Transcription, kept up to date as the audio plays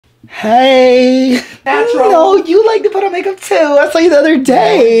Hey. Natural. No, you like to put on makeup too. I saw you the other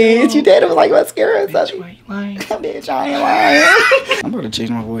day. You did. It was like mascara and stuff. Why you lying? Bitch, I ain't lying. I'm about to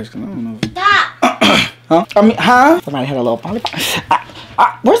change my voice because I don't know. Stop. Huh? I mean, huh? Somebody had a little poly.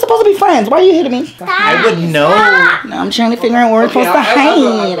 We're supposed to be friends. Why are you hitting me? Stop. I would know. No, I'm trying to figure out where we're supposed to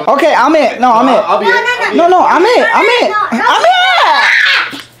hide. I'll Okay, I'm it. No, I'm it. No, I'm it. I'm it. I'm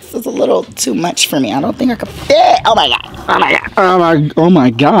it. This is a little too much for me. I don't think I could fit. Oh my god. Oh my god. Oh my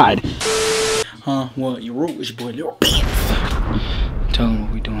god. Well, you wrote with your boy Lil Pants. Tell him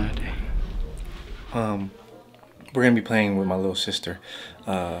what we doing today. We're gonna be playing with my little sister.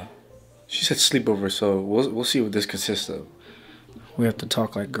 She said sleepover, so we'll see what this consists of. We have to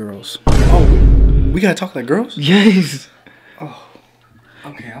talk like girls. Oh, we gotta talk like girls? Yes. Oh,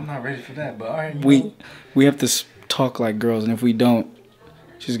 okay. I'm not ready for that, but all right. We have to talk like girls, and if we don't,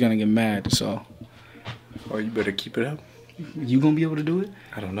 she's gonna get mad. So. Oh, you better keep it up. You gonna be able to do it?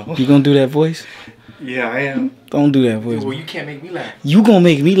 I don't know. You gonna do that voice? Yeah, I am. Don't do that voice. Well, you can't make me laugh. You gonna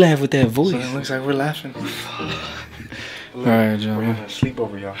make me laugh with that voice. So it looks like we're laughing. All right, Joe. We're gonna sleep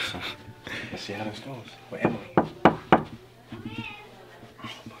over, y'all. So let's see how this goes. With Emily. Oh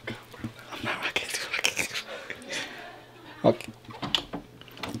my god, bro. I can't do it. Okay.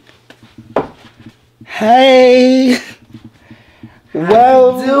 Hey.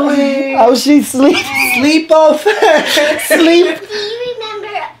 Well, doing? Oh, she sleepover. Sleep.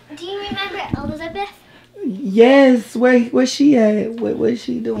 Do you remember Elizabeth? Yes. Where's she at? What's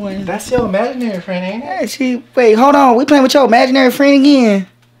she doing? That's your imaginary friend, ain't it? Wait, hold on. We playing with your imaginary friend again.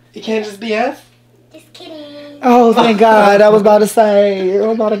 It can't just be us. Just kidding. Oh, thank God. I was about to say. I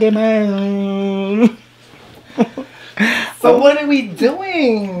was about to get mad. So what are we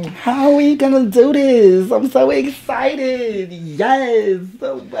doing? How are we gonna do this? I'm so excited. Yes.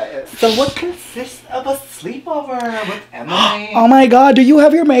 So what consists of a sleepover with Emily? Oh my God. Do you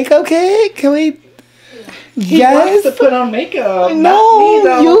have your makeup kit? Can we? He likes to put on makeup. No, not me,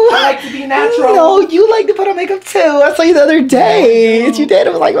 though. you. I like to be natural. No, you like to put on makeup too. I saw you the other day. You did. It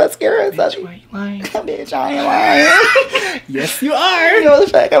was like mascara and stuff. Why you lying? Bitch, I ain't lying. Yes, you are. You know the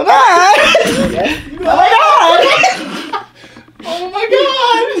fact I'm not. Yes, you Oh my God. Oh my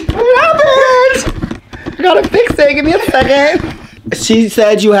god! What happened? I gotta fix it. Give me a second. She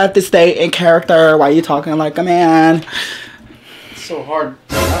said you have to stay in character while you're talking like a man. It's so hard.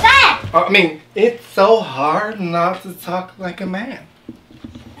 Stop. I mean, it's so hard not to talk like a man.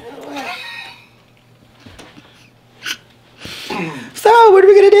 So, what are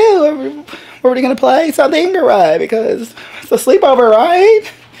we gonna do? Are we gonna play something or what? Because it's a sleepover, right?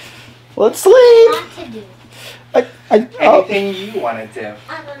 Let's sleep. What to do? Anything you want to do.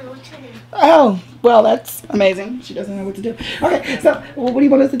 I don't know what to do. Oh, well, that's amazing. She doesn't know what to do. Okay, so what do you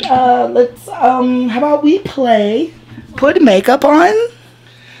want us to do? Let's, how about we play Put Makeup on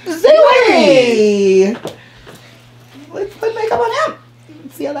Zoe? Let's put makeup on him.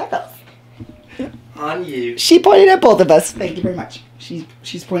 Let's see how that goes. On you. She pointed at both of us. Thank you very much. She's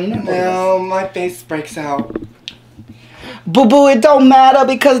pointing at both of us. No, my face breaks out. Boo boo, it don't matter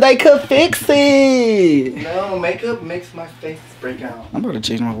because they could fix it. No, makeup makes my face break out. I'm about to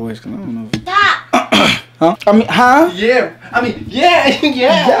change my voice because I don't know. Stop. Huh? I mean, huh? Yeah. I mean, yeah.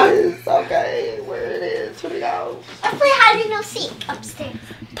 Yes. Okay. Where it is? Here we go. Let's play hide and no seek upstairs.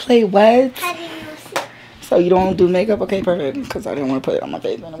 Play what? Hide and no seek. So you don't do makeup? Okay, perfect. Because I didn't want to put it on my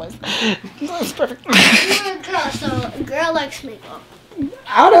face anyways. That's perfect. You're a girl, so a girl likes makeup.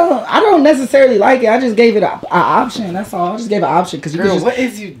 I don't necessarily like it. I just gave it an option. That's all. I just gave an option because you Girl, could what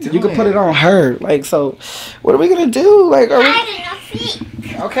is you doing? you could put it on her. Like, so what are we gonna do? Like, are we Hide and no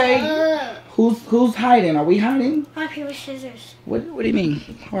seek. okay? Who's hiding? Are we hiding? Rock, paper, scissors. What do you mean?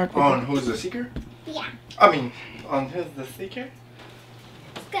 Rock, paper. On who's the seeker? Yeah. I mean, on who's the seeker?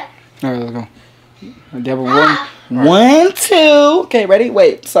 Let's go. All right, let's go. Devil, one, two. Okay, ready?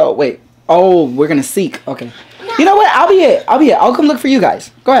 Wait. Oh, we're gonna seek. Okay. No. You know what? I'll be it. I'll come look for you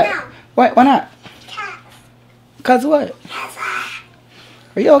guys. Go ahead. No. Why not? Cats. Cause what?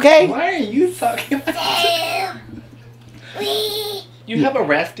 Are you okay? Why are you talking about that? You have a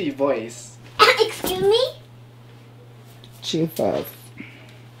raspy voice. Excuse me? Chief.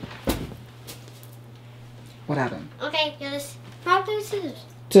 What happened? Okay, just rock, paper, scissors.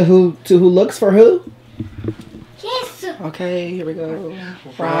 To who looks for who? Yes. Okay, here we go.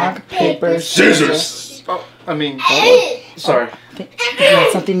 Rock, paper, Scissors. Oh, I mean, sorry. You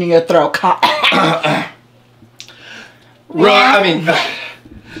got something in your throat.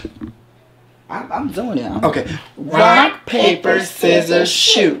 I'm doing it. Okay. Rock, paper, scissors,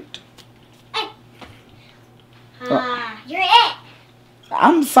 shoot. You're it.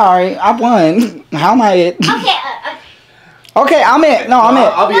 I'm sorry, I won. How am I it? Okay, Okay, I'm in. No, I'm in.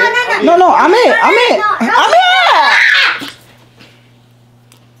 I'll be in. No, I'm in. I'm in. I'm in.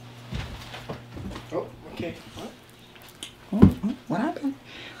 Oh, okay. What happened?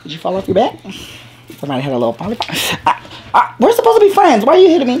 Did you fall off your back? Somebody had a little polyp. We're supposed to be friends. Why are you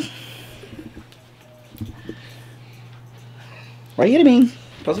hitting me? Why are you hitting me?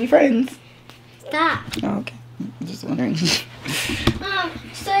 Supposed to be friends. Stop. Oh, okay. I'm just wondering.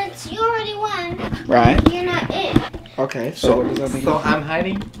 Since you already won, Right. you're not in. Okay. So, what does that mean? so I'm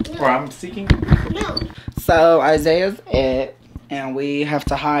hiding? Or I'm seeking? No. So Isaiah's it, and we have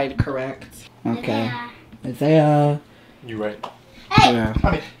to hide, correct? Okay. Yeah. Isaiah. You right. Hey. Yeah.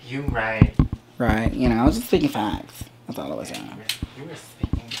 I mean, you right. Right. You know, I was just speaking facts. That's all I was saying. You were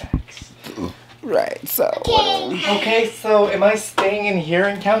speaking facts. Right. So. Okay. Okay, so am I staying in here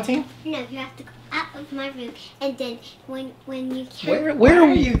and counting? No, you have to go out of my room, and then when you Where Why are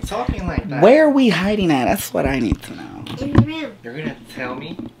are you talking like that? Where are we hiding at? That's what I need to know. in the room. You're gonna tell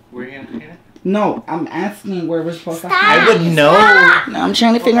me where you're gonna hide it? No, I'm asking where we're supposed to Stop. hide. I would know. Stop. No, I'm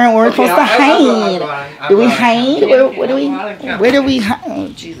trying to figure out where we're supposed to hide. Do we hide? Where do we? Where do we hide? Oh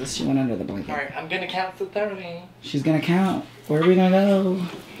Jesus! She went under the blanket. Alright, I'm gonna count to 30. She's gonna count. Where are we gonna go?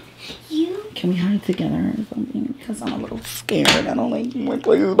 You. Can we hide together or something? Because I'm a little scared. I don't like going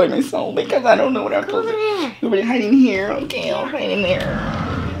places by myself because I don't know what I'm Go supposed over to. there. Everybody hiding here. Okay, I'm hiding there.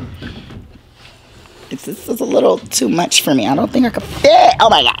 This is a little too much for me. I don't think I could fit. Oh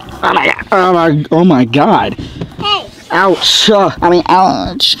my god. Oh my god. Oh my. Oh my god. Hey. Ouch.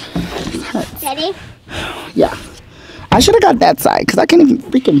 Ouch. Ready? Yeah. I should have got that side because I can't even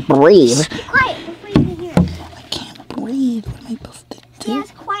freaking breathe. Quiet before you can hear. I can't breathe. What am I supposed to Be do?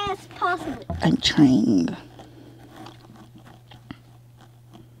 as quiet as possible. I'm trying.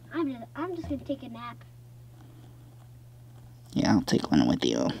 I'm just gonna take a nap. Yeah, I'll take one with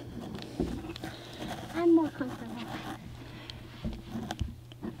you. I'm more comfortable.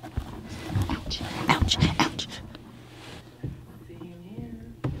 Ouch. Ouch. Ouch.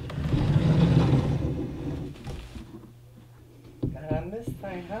 Not on this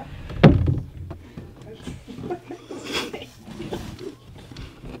side, huh?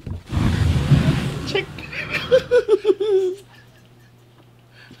 Check.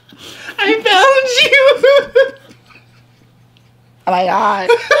 I found you. Oh my god.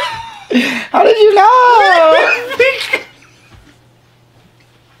 How did you know?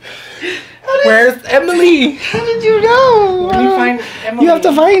 Where's Emily? How did you know? Let me find Emily. You have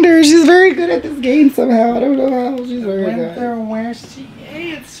to find her. She's very good at this game somehow. I don't know how. She's very good. Where she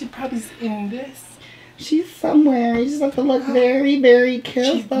is. She probably's in this. She's somewhere. You just have to look very, very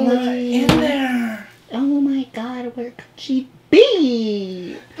carefully. She's not in there. Oh my god, where could she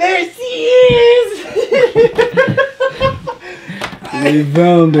be? There she is. We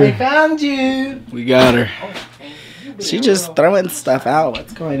found I found you. We got her. She just throwing stuff out.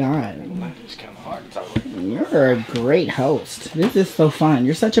 What's going on? It's kind of hard to talk about. You're a great host. This is so fun.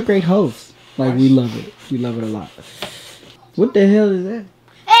 You're such a great host. Like, we love it. We love it a lot. What the hell is that?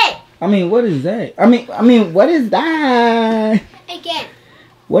 Hey! I mean, what is that? I mean, what is that? Again.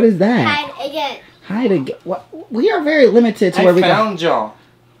 What is that? Hide again. Hide again. What? We are very limited to where we I go. found y'all.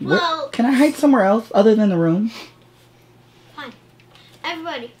 Well, Can I hide somewhere else other than the room? fine.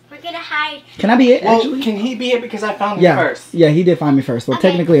 Everybody, we're gonna hide. Can I be it, Well, actually? can he be it because I found him Yeah. first? Yeah, he did find me first. So Okay,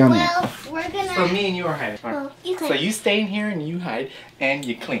 technically I'm it. well, we're gonna. So me and you are hiding. Well, you can. So you stay in here and you hide and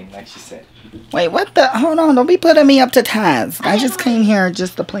you clean, like she said. Wait, what the? Hold on. Don't be putting me up to task. I just came here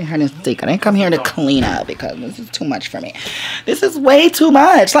just to play hide and seek. I didn't come here to clean up because this is too much for me. This is way too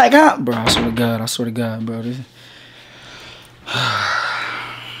much. Like, bro, I swear to God, bro. This...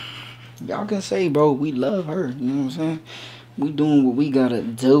 Y'all can say, bro, we love her. You know what I'm saying? We doing what we gotta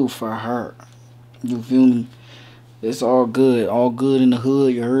do for her. You feel me? It's all good. All good in the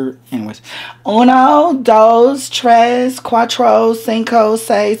hood, you heard? Anyways. Uno, dos, tres, cuatro, cinco,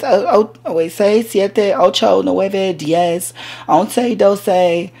 seis, seis, siete, ocho, nueve, diez, once,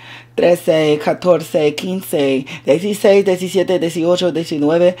 doce, trece, catorce, quince, 16, 17, 18,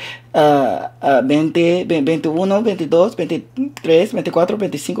 19, 20, 21, 22, 23, 24,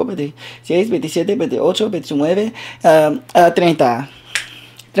 25, 26, 27, 28, 29, 30.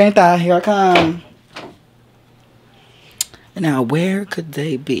 30, here I come. Now, where could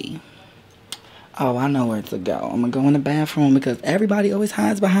they be? Oh, I know where to go. I'm going to go in the bathroom because everybody always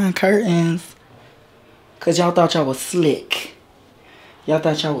hides behind curtains. Because y'all thought y'all was slick. Y'all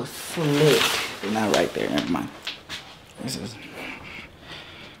thought y'all was slick. They're not right there. Never mind. This is...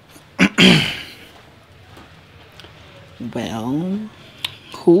 Well,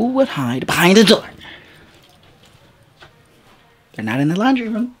 who would hide behind the door? They're not in the laundry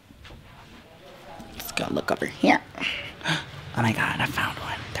room. Let's go look over here. Oh my god, I found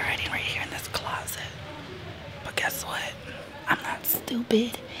one. They're hiding right here in this closet. But guess what? I'm not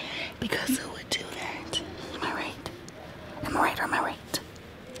stupid. Because who would do that? Am I right? Am I right or am I right?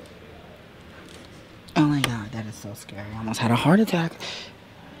 Oh my god, that is so scary. I almost had a heart attack.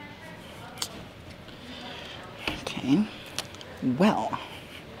 Okay. Well,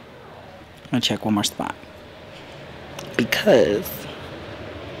 I'm gonna check one more spot. Because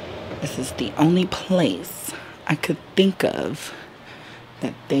this is the only place I could think of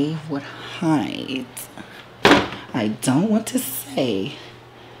that they would hide. I don't want to say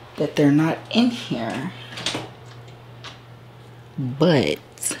that they're not in here, but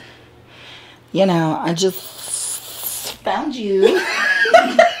you know, I just found you.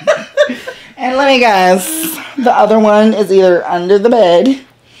 And let me guess, the other one is either under the bed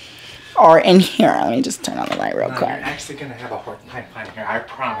or in here. Let me just turn on the light real quick. You're actually gonna have a hard time finding her. I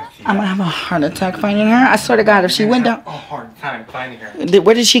promise you. I'm gonna have a heart attack finding her. I swear to God, if she went down, a hard time finding her.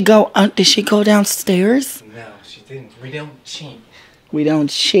 Where did she go? Did she go downstairs? No, she didn't. We don't cheat. We don't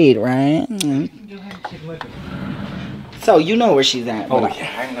cheat, right? You have to keep looking. So you know where she's at. Oh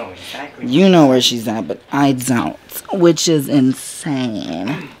yeah, I know exactly. You know where she's at, but I don't, which is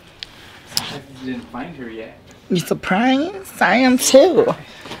insane. You didn't find her yet. You surprised? I am too.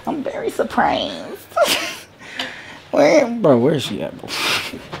 I'm very surprised. Where is she at, bro? I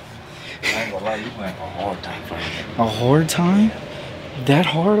ain't gonna lie, you went a hard time finding her. A hard time? That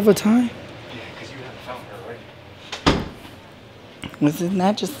hard of a time? Yeah, because you haven't found her already. Wasn't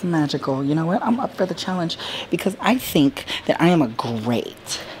that just magical? You know what? I'm up for the challenge because I think that I am a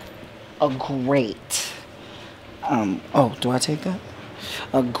great. Oh, do I take that?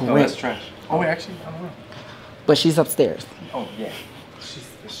 A great. Oh, that's trash. Oh, wait, actually, I don't know. But she's upstairs. Oh, yeah. She's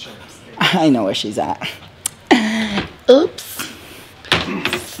upstairs. I know where she's at. Oops.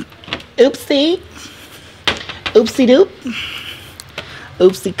 Oopsie. Oopsie doop.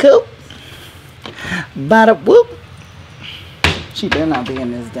 Oopsie coop. Bada whoop. She better not be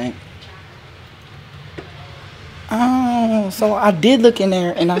in this thing. Oh, so I did look in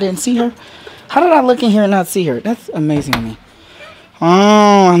there and I didn't see her. How did I look in here and not see her? That's amazing to me.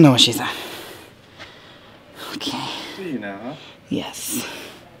 Oh, I know where she's at. Okay. Do you know, huh? Yes.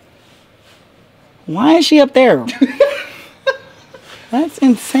 Why is she up there? That's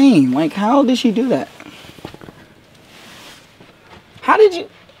insane. Like, how did she do that? How did you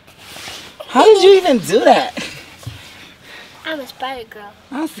even do that? I'm a spider girl.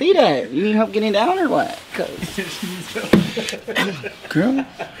 I see that. You need help getting down or what? Girl.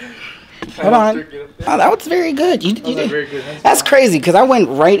 Hold on. Oh, that was very good. You did. Very good. That's crazy because I went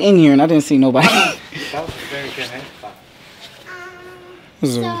right in here and I didn't see nobody. That was a very good hand spot.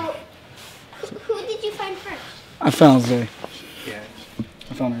 So, who did you find first? I found Zay. Yeah.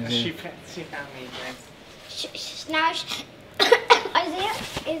 I found her. She found me, guys. Now, Isaiah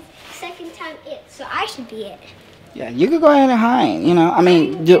is second time it, so I should be it. Yeah, you could go ahead and hide. You know, I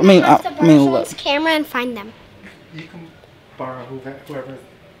mean, have to borrow look. someone's camera and find them. You can borrow whoever.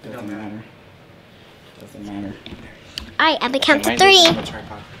 Doesn't matter. Doesn't matter. Alright, I'm gonna count to 3.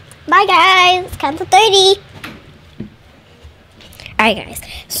 Bye guys, count to 30. Alright guys,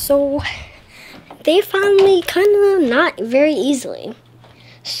 so they found me kind of not very easily.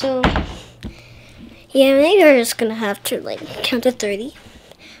 So yeah, maybe we're just gonna have to like count to 30.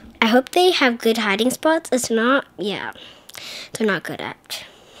 I hope they have good hiding spots. It's not, yeah, they're not good at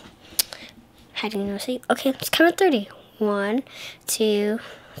hiding. No see. Okay, let's count to 30. 1, 2,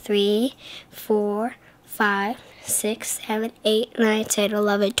 3, 4, 5, 6, 7, 8, 9, 10,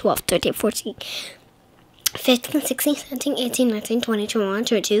 11, 12, 13, 14, 15, 16, 17, 18, 19, 20, 21,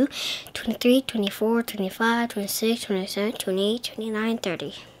 22, 23, 24, 25, 26, 27, 28, 29,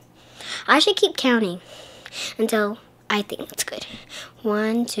 30. I should keep counting until I think it's good.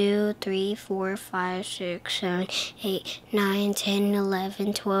 1, 2, 3, 4, 5, 6, 7, 8, 9, 10,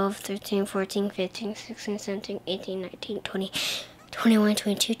 11, 12, 13, 14, 15, 16, 17, 18, 19, 20, 21,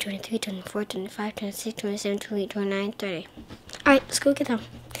 22, 23, 24, 25, 26, 27, 28, 29, 30. Alright, let's go get them.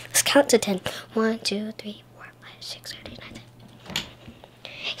 Let's count to 10. 1, 2, 3, 4, 5, 6, 7, 8, 9, 10.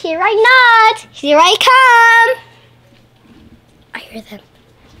 Here I nod! Here I come! I hear them.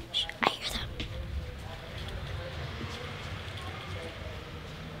 I hear them.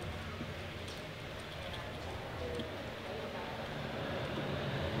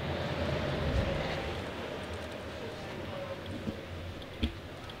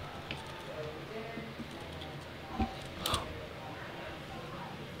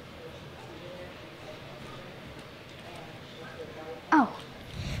 Oh,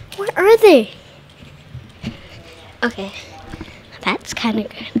 where are they? Okay, that's kind of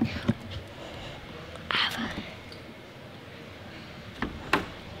good.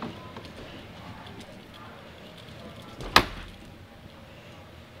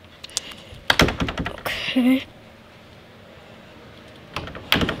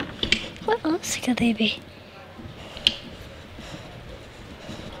 What else could they be?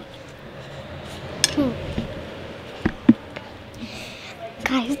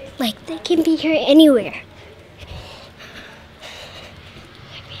 Guys, like, they can be here anywhere.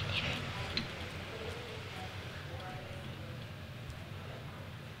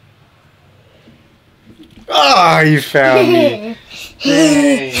 Oh, you found me.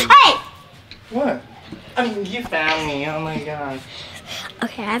 Hey. Hey! What? I mean, you found me. Oh my god.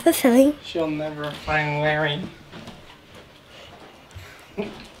 Okay, I have a feeling. She'll never find Larry.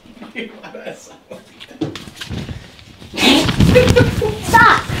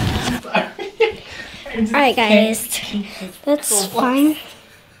 Stop! Alright, guys. Let's find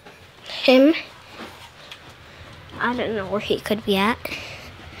him. I don't know where he could be at.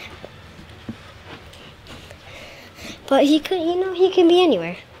 But he could, you know, he can be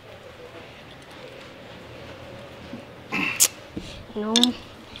anywhere. No,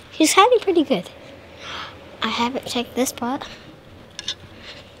 he's hiding pretty good. I haven't checked this spot.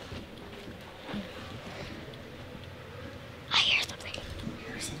 I hear something. You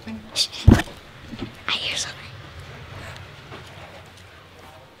hear something? Shh. I hear something.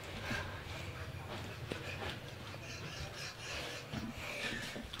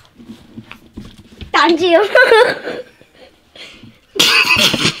 Found you.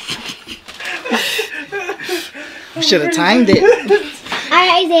 Should have timed it.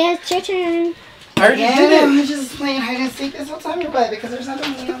 Alright, Isaiah, it's your turn. I already did it. I'm just playing hide and seek this whole time, but because there's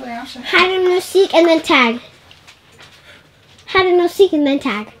nothing any other option. Hide and no seek and then tag. Hide and no seek and then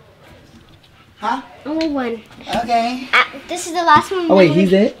tag. Huh? Only one. Okay. This is the last one. Oh wait,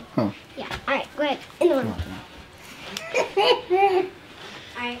 he's it? Oh. Yeah. Alright, go ahead. In the one.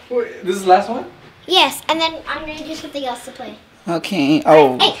 Alright. Wait, this is the last one? Yes, and then I'm gonna do something else to play. Okay.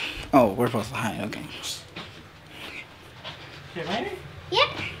 Oh. Hey. Oh, we're supposed to hide. Okay. Okay, right? Yep.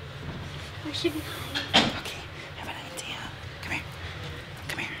 Where should we hide? Okay. I have an idea. Come here.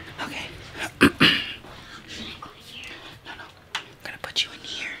 Come here. Okay. Should I go here? No. I'm gonna put you in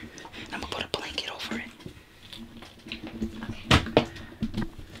here. And I'm gonna put a blanket over it.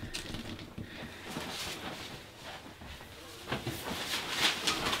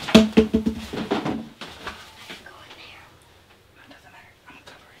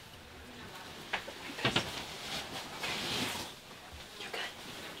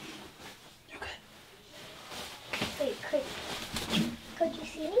 Wait, could you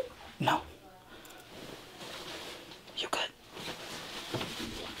see me? No. You good?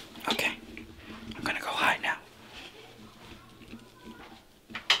 Okay. I'm gonna go hide now.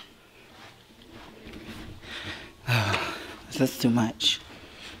 That's too much.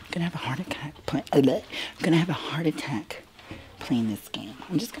 I'm gonna have a heart attack playing this game.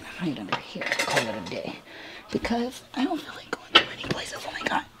 I'm just gonna hide under here and call it a day. Because I don't feel like going to any places. Oh my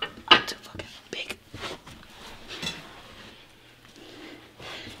god. I'm too fucking big.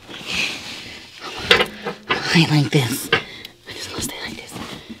 I like this. I'm just gonna stay like this.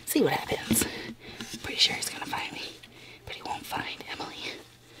 See what happens. Pretty sure he's gonna find me. But he won't find Emily.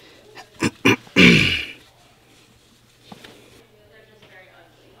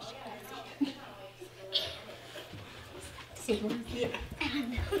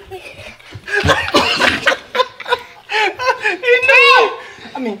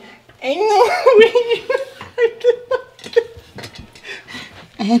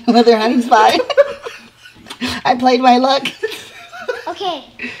 And another hiding spot. I played my luck. Okay.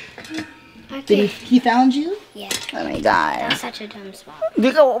 Did he found you? Yeah. Oh my god. That's such a dumb spot.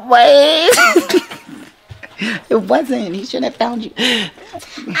 Go away. It wasn't. He shouldn't have found you. I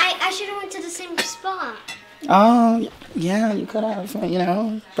should have went to the same spot. Oh, yeah, you could have. You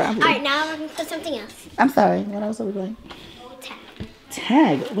know, probably. Alright, now we're going to put something else. I'm sorry. What else are we playing? Tag.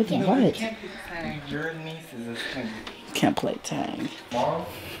 Tag? With No, you what? can't be tag. Your niece is a thing. Can't play tag. Tomorrow,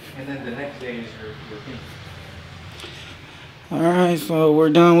 and then the next day is your thing. Alright, so we're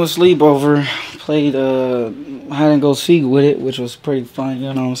done with Sleepover. Played hide and go seek with it, which was pretty fun,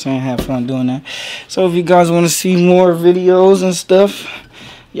 you know what I'm saying? Had fun doing that. So if you guys want to see more videos and stuff,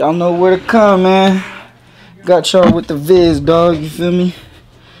 y'all know where to come, man. Got y'all with the viz, dog, you feel me?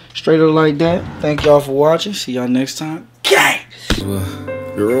 Straight up like that. Thank y'all for watching. See y'all next time. Gang!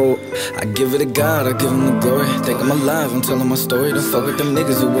 I give it to God, I give him the glory. Think I'm alive, I'm telling my story. Don't fuck with them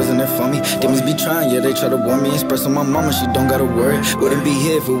niggas who wasn't there for me. Demons be trying, yeah, they try to warn me. Express on my mama, she don't gotta worry. Wouldn't be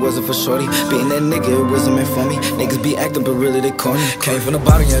here if it wasn't for shorty. Being that nigga, it wasn't meant for me. Niggas be acting, but really they corny. Came from the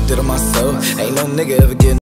bottom, yeah, I did it myself. Ain't no nigga ever getting